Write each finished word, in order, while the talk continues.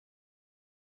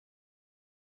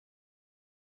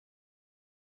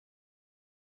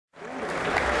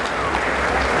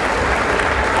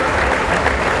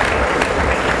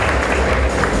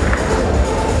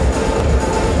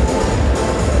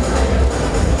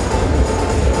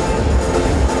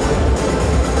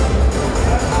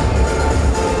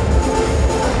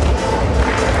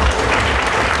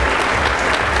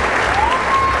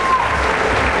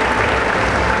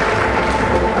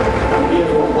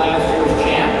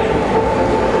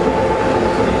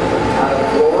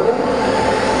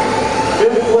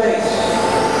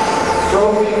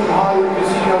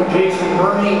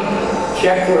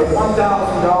check for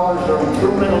 $1,000 from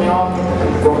Truman Young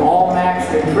from All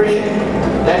Max Nutrition.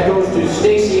 That goes to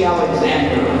Stacy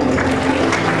Alexander.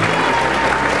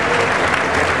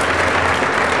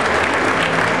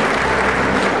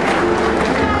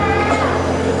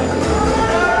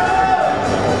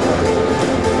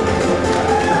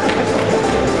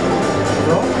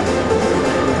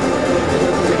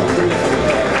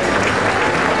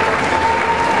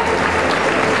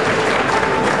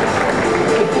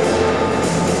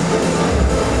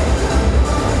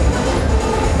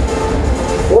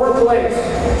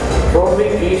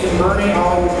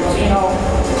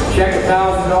 Check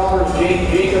 $1,000, Jake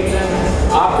Jacobson,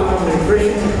 Optimum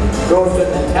Nutrition, goes to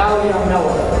Natalia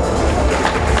Miller.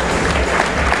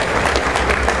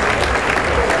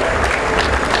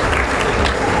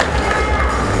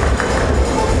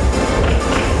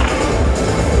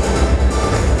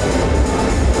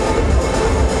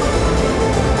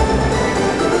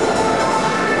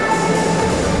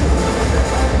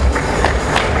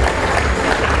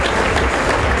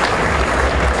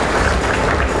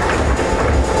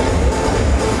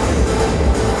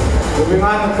 Moving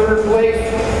on to third place,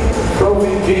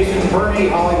 trophy Jason Burney,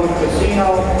 Hollywood Casino.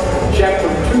 Check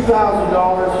for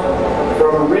 $2,000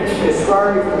 from Rich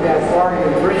Gascari from Gascari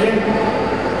Nutrition.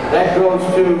 That goes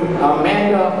to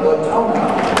Amanda Latona.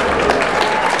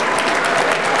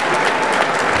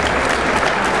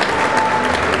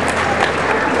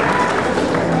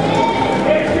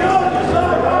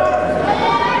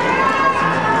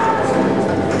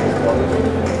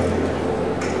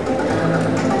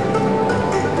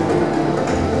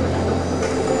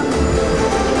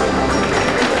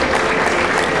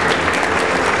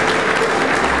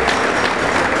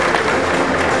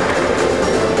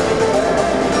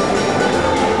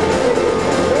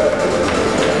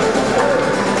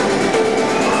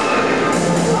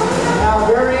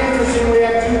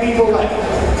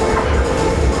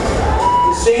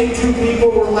 Same two people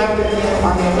were elected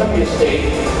on the Olympia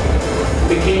stage,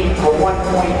 became a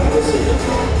one-point decision.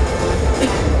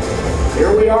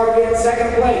 Here we are getting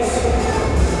second place.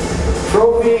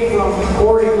 Trophy from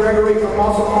Corey Gregory from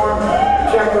Muscle Arm,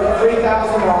 check for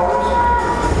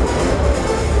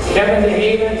 $3,000. Kevin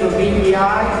DeHaven from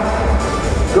BPI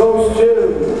goes to,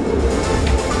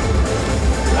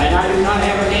 and I do not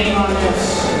have a name on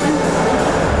this.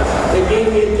 They gave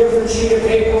me a different sheet of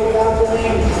paper without the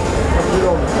name.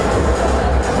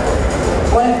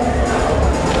 Glenn.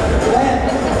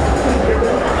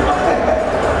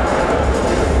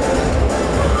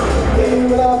 Came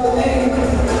without the name.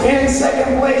 In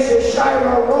second place is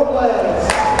Shira Robles.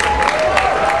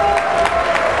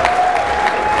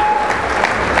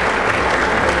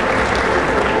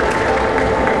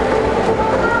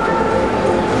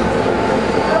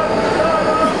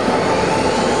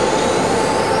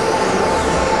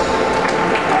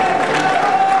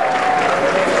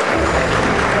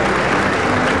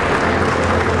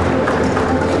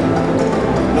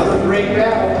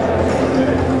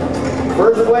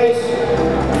 First place,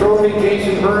 trophy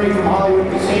Jason Burney from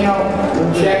Hollywood Casino.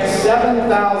 Check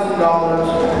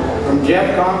 $7,000 from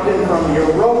Jeff Compton from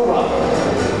Europa.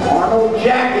 Arnold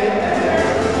jacket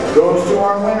goes to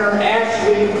our winner,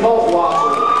 Ashley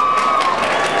Cultwalker.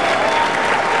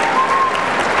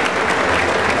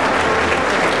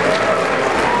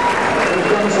 Here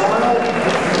comes Arnold.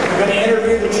 Going to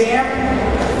interview the champ.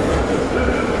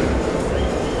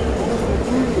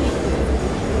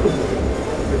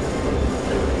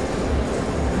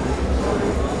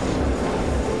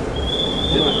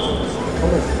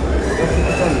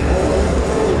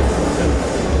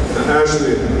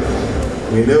 Ashley,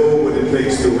 we know what it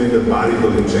takes to win the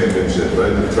bodybuilding championship,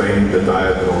 right? The training, the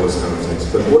diet, and all those kind of things.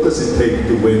 But what does it take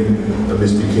to win a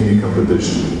Miss Bikini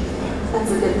competition?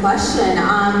 That's a good question.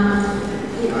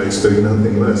 I expect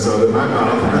nothing less out of my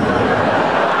mouth. It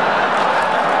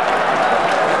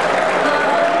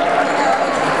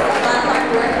takes a lot of hard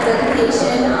work,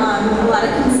 dedication, a lot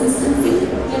of consistency.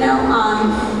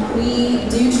 We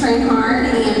do train hard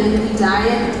and we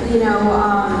diet.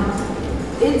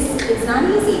 It's not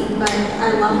easy, but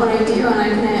I love what I do,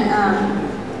 and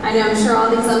I know I'm sure all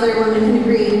these other women can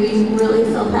agree. We really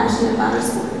feel passionate about our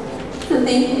sport. So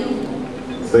thank you.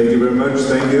 Thank you very much.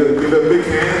 Thank you. Give a big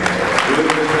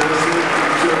hand.